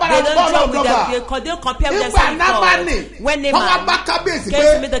ara wọn bára They don't bọ́ọ̀lù joke with ọ̀dọ́gba. them. They don't compare Nígbà themselves with Námánì, God. When wọ́n wá Naaman bá kábíyèsí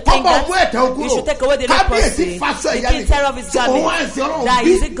came to meet the pé king ọba mú ẹ̀tẹ̀ that okúrò. you should take away the Kábíyèsí leprosy. faṣọ The ẹ̀yà king tear off his òun wá garment. sí Ọlọ́run That bí.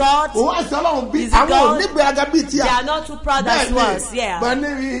 is it God? Òun wá sí Ọlọ́run bí. Is it Àwọn God? onígbèraga bíi tíya. They are not too proud as was. Yeah. Bẹ́ẹ̀ ni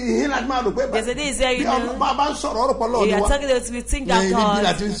ìhìn láti máa rò pé They say this is where you bí know. ọba bá ń sọ̀rọ̀ ọ̀rọ̀ pọ̀ lọ́wọ́ You ni are wá. talking that we think that Yeah,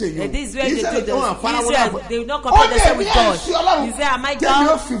 God. this is where This is where He they said do they this. don't have Israel, they will not compare themselves with God. You say, am I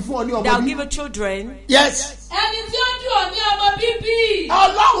God? That will give you children. Yes. ẹni tí ó dùn ọ́ ní ọmọ bíbí.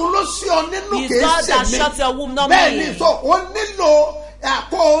 Ọlọ́run ló sí ọ nínú It's kìí God that ṣe shut your womb, not bẹ́ẹ̀ me. ni so o nílò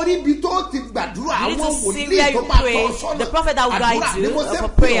àkó orí ibi tó ti gbàdúrà You need àwọn to see wòlíì where tó you máa pray. tọ́ sọ́nà. The prophet that will Àdúrà guide ni you mo ṣe for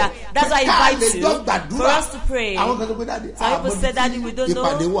pè prayer. ọ́. That's why I Pé ká invite lè you jọ gbàdúrà. for us to pray. Àwọn kan tó gbé dáadé. Some people say that we don't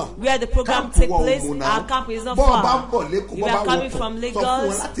ìpàdé wà. know where the program Káàpù take wa ò place. mú náà. Our camp is not Bọ́ọ̀ bá ń far. bọ̀ lẹ́kọ̀ọ́, If you bọ́ are bá coming wọkọ̀, from sọ fún Lagos,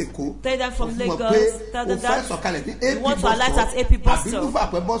 wọn láti Èkó. tell them from Sọ fún wọn Lagos, pé tell o them fẹ́ that sọ̀kalẹ̀ ní you AP want to bus alight stop, at AP bus àbí stop.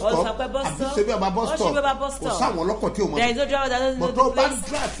 Lúfàpẹ́ bus Or stop, Lúfàpẹ́ bus àbí stop. Ṣebíọba bus Or stop. Ṣebíọba bus Kò stop. sáwọn ọlọ́kọ̀ tí o mọ̀. There is no driver that doesn't know But tó the bá place.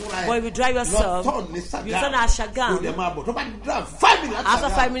 drive fúnra ẹ̀, But if you drive yourself, lọ turn ní Sàgám. you turn at Shagam. Kò dẹ̀ máa bọ̀. Tó bá drive 5 minutes After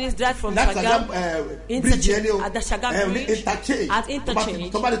Sàgám. 5 minutes drive from Láti Shagam, bridge yẹn ni o. at the Shagam ní bridge, interchange. at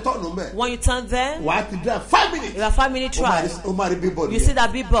interchange. Tó bá di tọ́ọ̀nù mẹ́. when you turn there, Wà á ti drive 5 minutes. you have 5-minute drive. O máa rí bíbọ̀ You see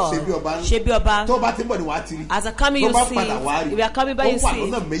that big ball, Ṣebíọba. Tó bá ti bọ̀ ni wà á ti rí. As a coming, you Tó bá see. padà wà á rí. If you are coming by, you Ó wà see.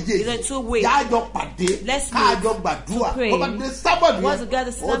 lọ́nà méjèèjì. It's a two-way. Jájọ pàdé. Let's Káàjọ meet gbàdúrà. to pray. Tó bá dé sábọ̀dù Once you yẹn, get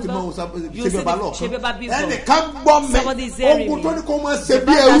the ó ti mọ ohun number, you see Ṣebíọba the lọ. Ṣebíọba big ball. Ẹnìkan gbọ́ Somebody mẹ́. is hearing Ogun tó me. ní kó máa ṣe The bí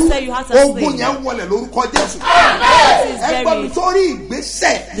battle that ẹrú. said you have to Ogun slay. yẹn wọlẹ̀ lórúkọ Jésù. That is Ẹ gbọ́ mi very sórí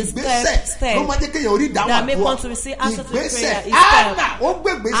ìgbésẹ̀. The Ìgbésẹ̀ step ló máa jẹ́ kéèyàn orí ìdáhùn that make àdúrà. one to receive answer to prayer Ìgbésẹ̀ is Anna step. ó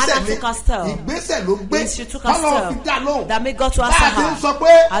gbé ìgbésẹ̀ Anna ni. took her step. Ìgbésẹ̀ ló gbé. She took her Ọlọ́run step fi dá lóhùn. that make God to Bá answer a ti ń her. sọ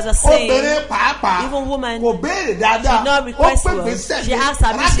pé As a saying, obìnrin pàápàá even woman kò béèrè did dáadáa. not Ó request pé well. ìgbésẹ̀ She ni. asked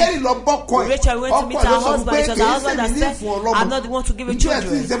her mission. Rákẹ́lì lọ bọ́kọ ẹ̀. Rachel went to meet Ọkọ ẹ̀ her ló sọ husband. pé It was kì her í husband ṣèmi that ní said, ìfún ọlọ́mọ. I'm not the one to give you Ìjọ ẹ̀ tí ń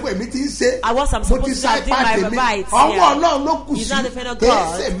children. ṣe pé èmi ti ń ṣe. I was I'm Mo supposed ti to sa start doing ipá my tèmi. rights. Ọwọ́ Yeah. Ọlọ́run ló kù He's sí. not the friend of Kì í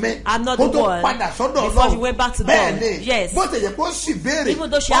God. ṣe mí. I'm not Kó the tó one. padà sọ́dọ̀ Before Ọlọ́run. she went back to God. Bẹ́ẹ̀ni. Yes. Bó ti yẹ kó sì béèrè. Even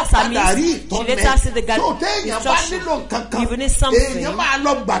though she asked her Ọ̀padà rí means, she ìtọ́ni. later see the So téèyàn bá instruction. nílò kankan. If you need something, Èèyàn máa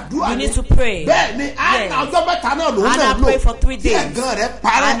lọ gbàdúrà you ni. need to pray. Bẹ́ẹ̀ni, Yes. Anna ọjọ́ mẹ́ta náà ló ń Anna lò. prayed for 3 Tí days. ẹ̀gàn rẹ̀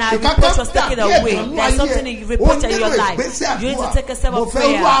parẹ́. And her Ìkankan reproach was taken dàbí away. ẹ̀gàn nínú There's ayé. something in reproach in your O nílò life. ìgbésẹ̀ You need to àdúrà. take a step Mo of fẹ́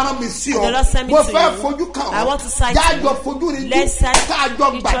prayer. rú ara mi sí ọ. The Lord sent me Mo to fẹ́ you. fojú kàn ọ́. I want to sight Jájọ you. fojú rí Let's sight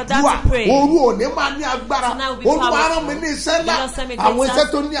káàjọ each other gbàdúrà. to pray. Òru òní máa ní agbára. Tonight will be Olúwa powerful. rán mi ní iṣẹ́ The ńlá. Lord sent me Àwọn great iṣẹ́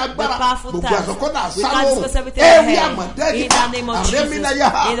tó task, ní agbára. the powerful Gbogbo task. àsọkọ́dà We can't sálórùn. discuss everything Ẹ̀rí ahead. àmọ̀dẹ́kì. In the name of Jesus.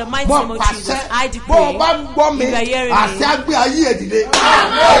 In the mighty name of Jesus, I decree. Bó o bá ń gbọ́ mi, If you are hearing me, àṣẹ àgbé ayé ẹ̀ dìde.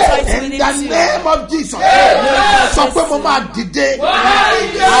 Authority In within the you. name of Jesus. Lord, Sọ pé mo máa dìde.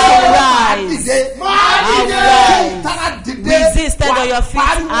 Arise. Dìde. Arise. Tara dìde. Resist, stand on your feet Wà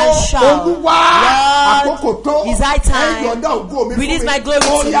á and shout. pariwo, Olúwa, Lord, àkókò tó. it's high time. Ẹ yọ̀ǹda ògo mi fún mi. Release my glory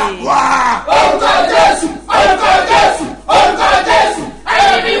Ó to yá, me. wá. Orúkọ Jésù, orúkọ Jésù, orúkọ Jésù,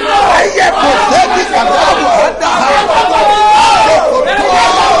 ẹ̀mí mímọ́. Ayé kò débi kàdá wà á dà á. Àkókò tó. Ẹ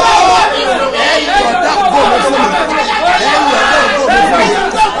yọ̀ǹda ògo mi fún mi. Ẹ yọ̀ǹda ògo mi fún mi. Ẹ yọ̀ǹda ògo mi fún mi.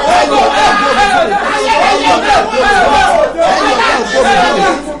 Ẹ yọ̀ǹda ògo mi fún mi. Ẹ yọ̀ǹda ògo mi fún mi.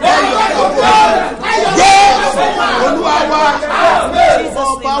 Olúwa wa.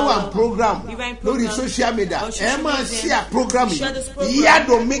 Ọba wa program lórí social media ẹ máa share program yìí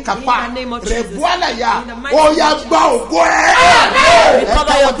yàdùnmí kàfà rẹ̀bùálàyà ọ̀yà gba ògo ẹ̀.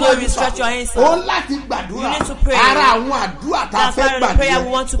 Recover your glory, stretch your hands O out. láti gbàdúrà You need to pray. ara àwọn àdúrà tá a That's fẹ́ why the prayer we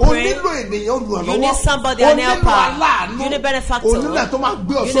gbàdúrà want to o pray. nílò ènìyàn You olùrànlọ́wọ́ need somebody, o an nílò helper. aláàánú You need benefactor. o nílò tó máa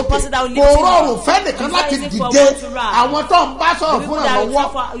gbé ọ You need sókè person that will lift kò you rọrùn up. fẹ́nìkan It's láti not easy for dìde one to rise. àwọn tó ń bá sọ̀rọ̀ The fún people that will ìrànlọ́wọ́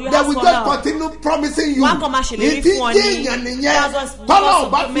suffer, you they ask will for just help. continue promising you Wọ́n kàn máa ṣèlérí ìdí fún ọ jí ní. èèyàn nìyẹn That's what's tọ́lọ̀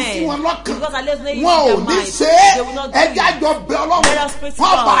because bá of fi men. sí wọn lọ́kàn Because I just lay it wọn in ò their ní mind. ṣe They will é not do ẹjẹ́ it. àjọ bẹ Let ọlọ́run us pray to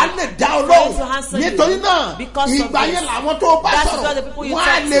kọ́ bá God. lè dá For ọlọ́run him to answer you. nítorí náà Because of ìgbà this. yẹn làwọn tó bá That is sọ̀rọ̀ what the people you wọ́n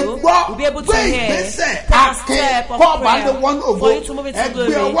á talk lè to gbọ́ will be able to gbé hear. ìgbésẹ̀ Take a àkè step of kọ́ bá lè prayer. wọ́n ògo For you to move into ẹgbẹ́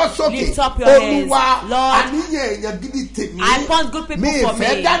glory. ọwọ́ sókè Lift up your hands. olúwa Lord, àníyàn èèyàn gidi tèmi I want good people mi for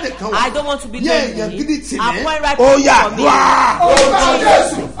ìfẹ́ me. dánìkan wà I don't want to be yẹ èèyàn lonely. gidi tèmi I want right ó people yà for me. wá. Orúkọ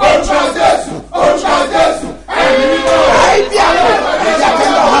Jésù, orúkọ Jésù, orúkọ Jésù, ẹ̀mí mímọ́. Àìbí àpò ẹ̀jẹ̀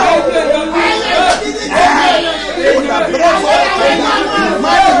kẹlẹ́ ha. Una bravo mani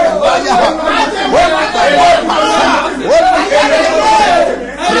vaya una bravo pasa una bravo mani ha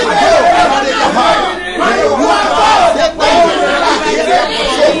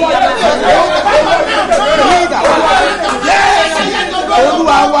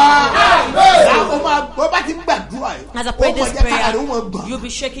Olúwa wa ó bá ti gbàdúrà yìí As I pray this prayer, you'll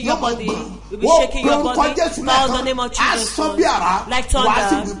shaking your body. You'll be Wọ́n shaking your orúkọ body. Jésù Call the lẹ́ẹ̀kan. name of Jesus. Asán bí ara. Like Wàá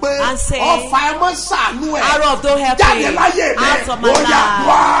sì thunder. wí pé And say, ọfà ẹ mọ́ sàánú ẹ̀. arrow of don't help me. Jáde láyé mi. Out of my Ó yá life.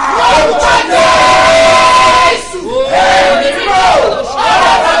 wá. Orúkọ Jésù. Èmi ni mo.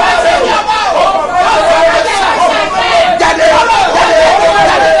 Ọ̀rọ̀ bàbá ṣe yọ̀bá o.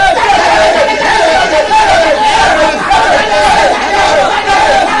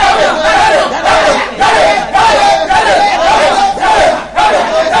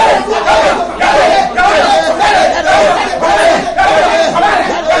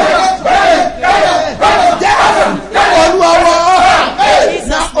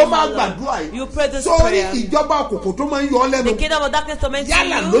 You pray this Sórí prayer. ìjọba òkùnkùn tó máa ń yọ ọ́ lẹ́nu. The kingdom of darkness tormenting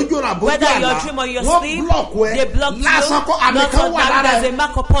Yálà you, lójú ọ̀nà àbójú whether àlá. your dream or your Wọ́n sleep, búlọ̀kù ẹ. they block you. Lásán kọ́ àmì Not kan for wà that, lára there's a ẹ̀.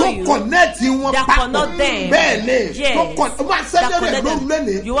 mark upon Tó you kọ̀nẹ́ẹ̀tì wọn that papọ̀. connect them. Bẹ́ẹ̀ ni. Yes. Tó máa That sẹ́lẹ̀ rẹ̀ connect lóru them.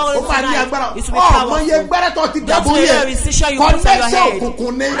 lẹ́ni. You want Ó máa ní tonight, agbára. it will be Ọmọ yẹ powerful. gbẹ́rẹ́ tó ti Don't dàbò wear yẹ. a restriction you put on your Kọ̀nẹ́ẹ̀sì head.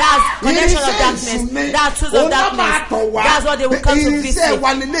 òkùnkùn ni. That's connection of Irinṣẹ́ darkness. ìsùn ni. That's tools of Ó náà darkness. máa tọ̀ wá. That's what they will come to Irinṣẹ́ visit.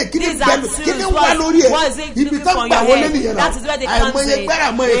 wa lélẹ̀. Kí ni These are bẹ́ẹ̀ kí ni tools. wá lórí ẹ̀? What is it Ibi looking tó for gbà your wọlé head? nìyẹn náà. That is where they come Àìmọye to. gbẹ́rẹ́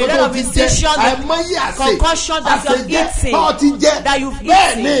àmọ́ A èyí lot tó of ti jẹ́. incision, Àìmọye àṣẹ. concussion that you have Àṣejẹ́ eaten, tó ti jẹ́. that you've Bẹ́ẹ̀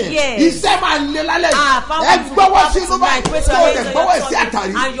eaten. ni Yes. iṣẹ́ máa ń lé lálẹ́. Found Ẹ it to be gbọ́wọ́ powerful sínú báyìí. tonight. Put Tó your o hands lè on gbọ́wọ́ your sí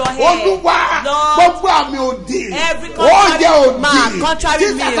àtàrí. tummy and your head. Olúwa Lord, gbogbo àmì òdì. every Ó contrary jẹ́ òdì. man, contrary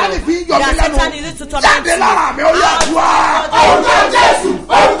Tí meal, Sátánì fi ń yọ mí that lẹ́nu. Satan is used to torment Jáde you. lára mi ó yá Out àdúrà. Orúkọ Jésù.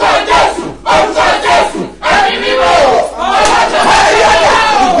 Orúkọ Jésù. Orúkọ Jésù. Èmi ni mo.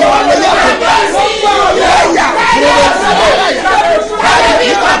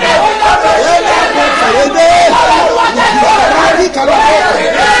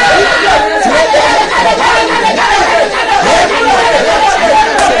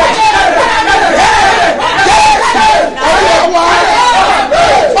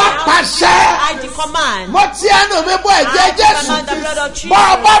 I command. Mo ti ẹnu mi bọ ẹ̀jẹ̀ Jésù. Bọ́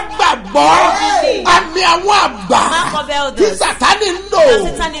ọ bá gbàgbọ́ àmì àwọn àgbà tí Sátánì ń lò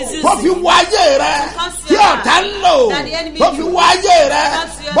tó fi wọ ayé rẹ̀ tí ọ̀tá ń lò tó fi wọ ayé rẹ̀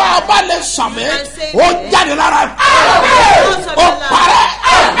bọ́ ọ bá lè sàmì ó jáde lára ó parẹ́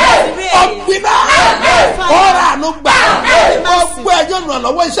ó gbiná ó ràánú gbà ó gbé ẹjọ́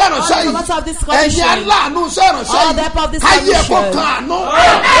ìrànlọ́wọ́ iṣẹ́ ìránṣẹ́ yìí ẹ̀yin aláàánú iṣẹ́ ìránṣẹ́ yìí káyé kó kan àánú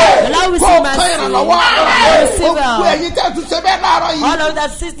kó kan ìrànlọ́wọ́ ó gbé ẹ̀yin tẹ́ tún ṣe bẹ́ẹ̀ láàárọ̀ yìí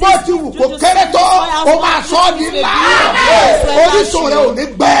bó ti wù kó kéré tó ó máa sọ ọ́ di ńlá orísun rẹ̀ ò ní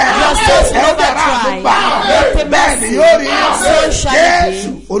gbẹ ẹ̀ ó bẹ̀rẹ̀ àánú gbà bẹ́ẹ̀ ni yóò rí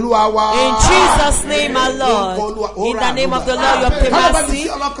Jésù Olúwa wa. In Jesus' name, our Lord. In the name of the Lord, you obtain mercy.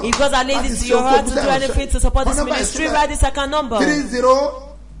 If God has laid it to your heart to do anything to support this ministry, write this account number.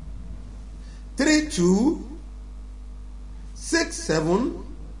 3032 67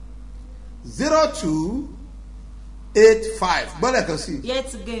 02 85. Gbọ́dọ̀ kan sí.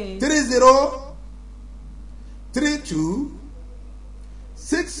 Yet again. 30 32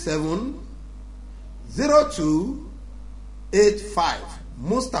 67 02 85.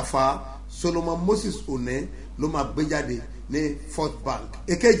 Mustapha Solomon Moses One ló máa gbé jáde ní First Bank.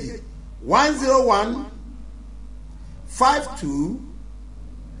 Èkejì 101 52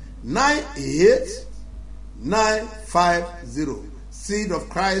 98 950. Seed of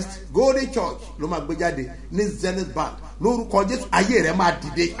Christ Golden Church ló máa gbé jáde ní Zenith Bank. Lórúkọ Jésù ayé rẹ máa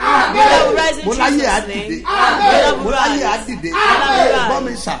dìde. Mo láyé á dìde. Mo láyé á dìde. Gbọ́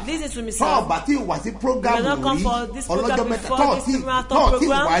mi sà. Tọ́ ọ̀bà tí ìwà sí prógámù rí ọlọ́jọ́ mẹ́ta tọ́ tí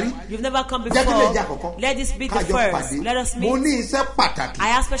wà rí. Jẹ́kílẹ̀ jẹ́ àkọ́kọ́. Let this be the Kájọ first. pàdé. Let us meet. Mo ní iṣẹ́ pàtàkì. I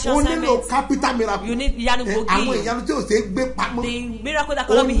have special Mo nílò assignments. capital miracle. You need ìyanu gbòógì. Àwọn ìyanu tí ò ṣe é gbé pamọ́. The miracle that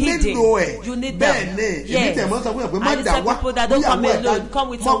O cannot be hidden. nílò ẹ̀. You need them. Bẹ́ẹ̀ ni, èmi Yes. tẹ̀ mọ́ sọ fún ẹ̀ pé má And dà some wá. people that don't come Múyàwó ẹ̀ alone, dání, come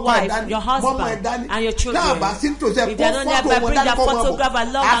with your mọ́kọ ẹ̀ wife, dání, your mọ́mọ́ ẹ̀ husband, dání. and your children. Táàbà sí tòṣẹ́ If kó they are not fọ́tò there, wọn bring dání their kọ́ wọn photograph bọ̀.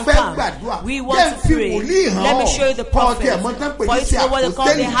 along A and fẹ́ come. gbàdúrà. We Jẹ́ want to fi pray. wòlíì hàn Let me ọ́. show you the Kọ́ prophet. ọtí ẹ̀ mọ́ tán pè For ní you sí to know what they call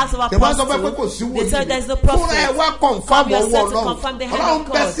the house of àpòstélì. Tẹ̀wọ́n sọ pé kò apostles. sí They said wòlíì. there is no Fúnra prophet. ẹ̀ wá Come kọ̀nfàmù ọwọ́ yourself to Ọlọ́run. confirm the hand Ọlọ́run of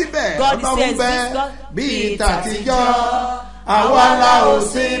bẹ God. síbẹ̀. God Ọlọ́run says bẹ this God bí be ìtàtijọ́. Àwa la ò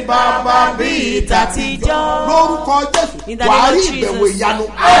sí bàbá bí ìtàtijọ́. Lórúkọ Jésù In the wàá name rí of ìbẹ̀wò Jesus. ìyanu.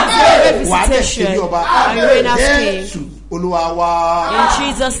 Every Wàá dẹ̀ ṣe visitation bí ọba. and reign as Jésù king. Olúwa wa. In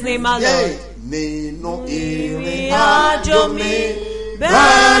Jesus' name, our Lord. Nínú ìrìn Ìrìn àjò àjò mi mi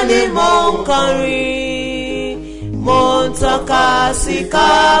bẹ́ẹ̀ ni mo ń kọrin, mo ń tọ́ka sí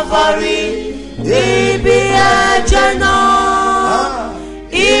Calvary, ibi ẹ̀jẹ̀ náà,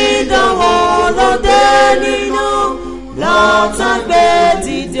 ìdánwò ló dé nínú, lọ́tàn gbé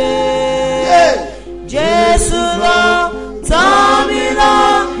dìde, Jésù lọ tọ́ mi lọ,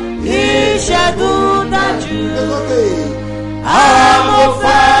 ìṣẹ́gun dájú.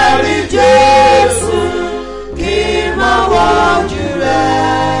 Amọ̀fẹ́rí Jésù kí n máa wọ́jú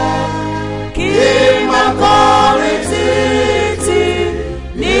rẹ̀.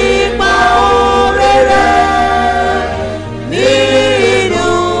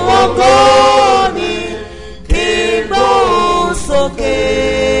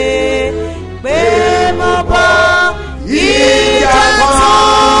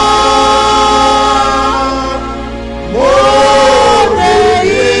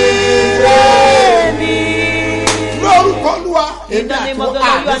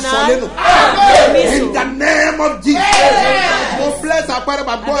 àdìsọ́lẹ́nu. In the name of Jesus. Mo bless àpẹẹrẹ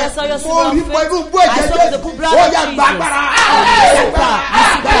bàbá ẹ. Mo rí pẹ̀lú bó ẹ̀jẹ̀ jẹ́. Ó yà gbàgbára.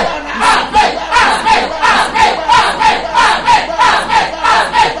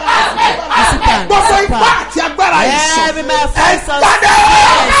 Gbogbo ipá àti agbára ìsọ̀. Ẹ jáde.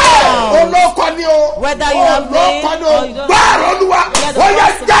 Olóko ni o. Olóko ni o. Gbàrọ̀ olúwa. Ó yà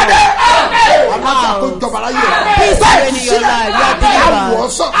jáde. Alága tó jọba láyé. Bẹ́ẹ̀ ni sílẹ̀. Àwọ̀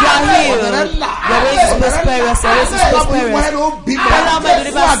sọ. Ọ̀nẹ́rẹ́ là. Wọ́n ló bí mi.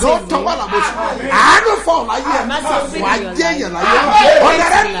 Fún àdó tọ́wọ́ làbòsí. Àánú fọ̀ láyé. Wà á jẹ́ èèyàn láyé.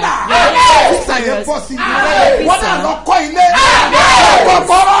 Ọ̀nẹ́rẹ́ là. Sísà yẹn bọ́ sí i. Wọ́n náà lọ kọ́ ilé.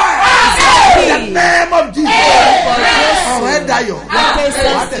 Kọ́kọ́rọ́ ẹ̀. In the name of Jesus. Ọ̀rọ̀ ẹ̀ dayọ̀. Wà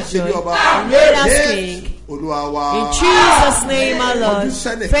á tẹ̀ ṣe bí ọba. In Jesus' name, our Lord.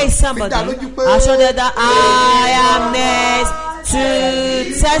 Face somebody. Assure that I am next to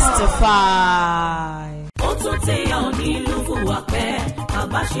testify. Ó tún ti hàn nílùú Fúwàpẹ́,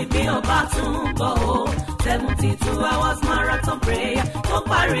 Babasebioba tún bọ̀ ó. 72 hours marathon prayer tó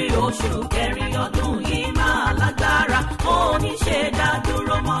parí oṣù kẹrin ọdún yìí máa lágbára. Ó ní ṣe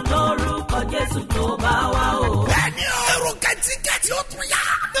dádúró mọ́ lórúkọ Jésù tó bá wá o. Bẹ́ẹ̀ni o, èrò kẹ́tíkẹ́tí ó tún yá.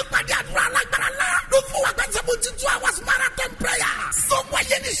 Nípàdé àdúrà lágbára ńlá ló Fúwàpẹ́ 72 hours marathon prayer. Sọ́mọ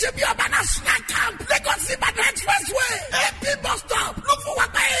ayé ní Ṣebíọba National Camp, Lagos Ibadan Expressway, AP bus stop, ló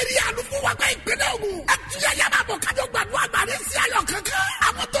Fúwàpẹ́ area, ló Fúwàpẹ́ ìpínlẹ̀ Ògùn. Ẹ̀túnyẹ̀yẹ̀ máa bọ̀ kájọ gbàdúrà gbàdé sí ayọ̀ kankan.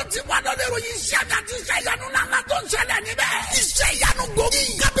 Àwọn tó ti wà lọ́lẹ́ ìròyìn iṣẹ́ àti àti iṣẹ́ ìyanu ńláńlá tó ń ṣẹlẹ̀ níbẹ̀. Iṣẹ́ ìyanu gògì.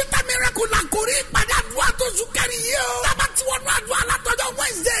 Capital miracle la kò rí ìpàdé àdúrà tó sùn kẹrin yìí o. Tábà tí wọ́n nú àdúrà látọjọ́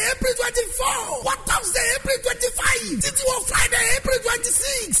Wednesday April 24, wọ́n Thursday April 25, títí wọ́n Friday April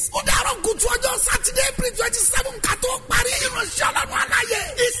 26. Ó dàrọ̀ kùtù ọjọ́ Saturday April 27 ká tó parí. Ìránṣẹ́ Ọlọ́run aláyé.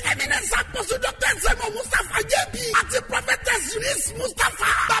 His Eminence Apostle Dr. Semo Mustapha JB àti Prophetess Eunice Mustapha.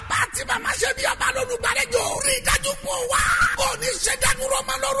 Bàbá àti Màmá Ṣebíọba lólùgbàlejò. Rí i dájú pọ̀ wá. Ó ní ṣe dánúró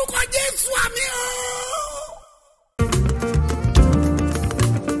ọmọ lórúkọ Jésù àmì o.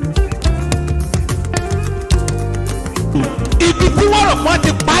 Ibi tí wọ́n rò wọ́n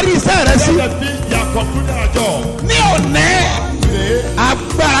ti parí iṣẹ́ rẹ̀ sí. Ní òní,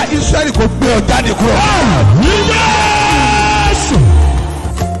 agbára Ísírẹ́lì kò gbé ọ jáde kúrò. Jésù.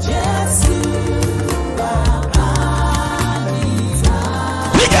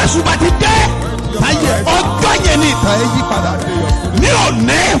 Bí Jésù bá ti dé, ayé ọjọ́ yẹn ní ìtàn ẹ yí padà. Ní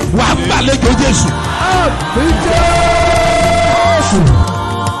òní, wà á gbàlejò Jésù. Jésù.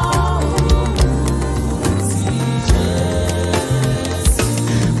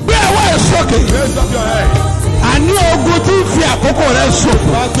 Sókè. Àní ogun tí ń fi àkókò rẹ̀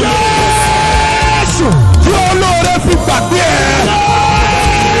ṣòfò.